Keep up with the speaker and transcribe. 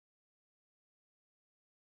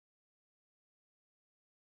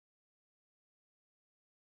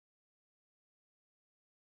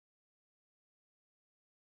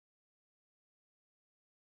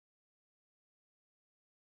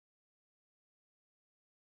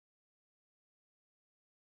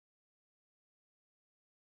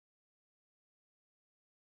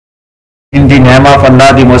the name of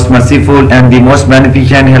Allah, the most merciful and the most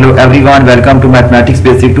beneficent. Hello everyone, welcome to Mathematics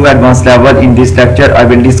Basic 2 Advanced level. In this lecture, I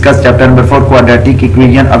will discuss chapter number 4, quadratic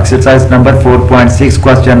equation, exercise number 4.6,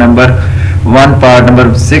 question number 1, part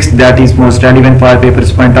number 6, that is most relevant for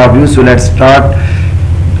paper's point of view. So let's start.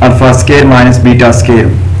 Alpha square minus beta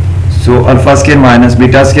square. So alpha square minus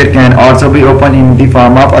beta square can also be opened in the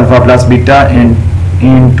form of alpha plus beta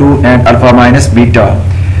into and alpha minus beta.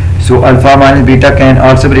 So alpha minus beta can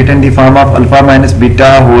also be written in the form of alpha minus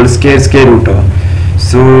beta whole square square root.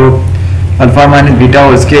 So alpha minus beta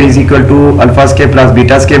whole square is equal to alpha square plus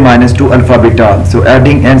beta square minus 2 alpha beta. So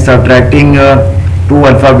adding and subtracting 2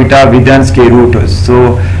 alpha beta within square root.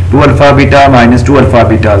 So 2 alpha beta minus 2 alpha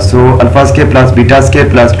beta. So alpha square plus beta square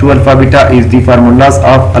plus 2 alpha beta is the formulas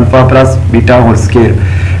of alpha plus beta whole square.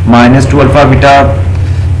 Minus 2 alpha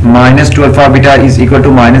beta is equal to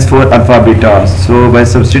minus 4 alpha beta. So by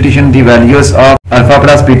substitution, the values of alpha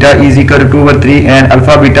plus beta is equal to 2 over 3 and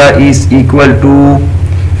alpha beta is equal to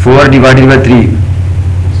 4 divided by 3.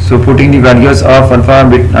 So putting the values of alpha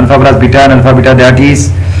plus beta and alpha beta, that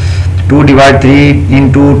is 2 divided 3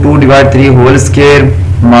 into 2 divided 3 whole square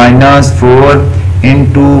minus 4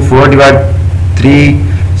 into 4 divided 3.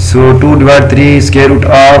 So 2 divided 3 square root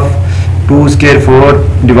of 2 square 4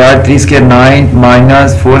 divided 3 square 9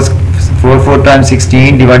 minus 4 times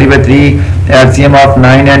 16 divided by 3. LCM of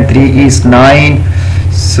 9 and 3 is 9.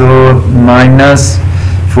 So minus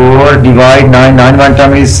 4 divide 9. 9 one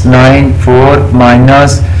time is 9. 4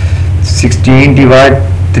 minus 16 divide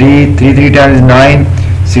 3. 3 times 9.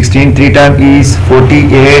 16 3 times is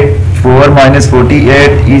 48. 4 minus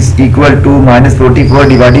 48 is equal to minus 44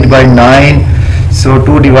 divided by 9. So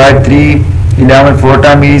 2 divide 3. 11 4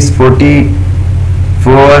 times is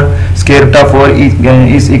 44. Square root of 4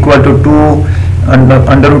 is equal to 2.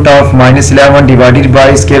 Under root of minus 11 divided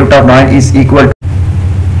by square root of 9 is equal to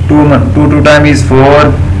 2 times is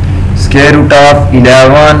 4. Square root of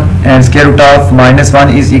 11 and square root of minus 1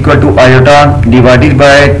 is equal to iota divided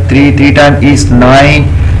by 3. 3 times is 9.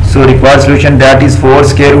 So required solution, that is 4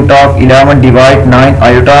 square root of 11 divide 9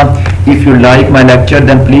 iota. If you like my lecture,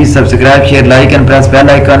 then please subscribe, share, like and press bell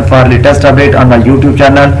icon for latest update on my YouTube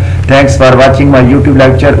channel. Thanks for watching my YouTube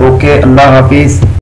lecture. Okay, Allah Hafiz.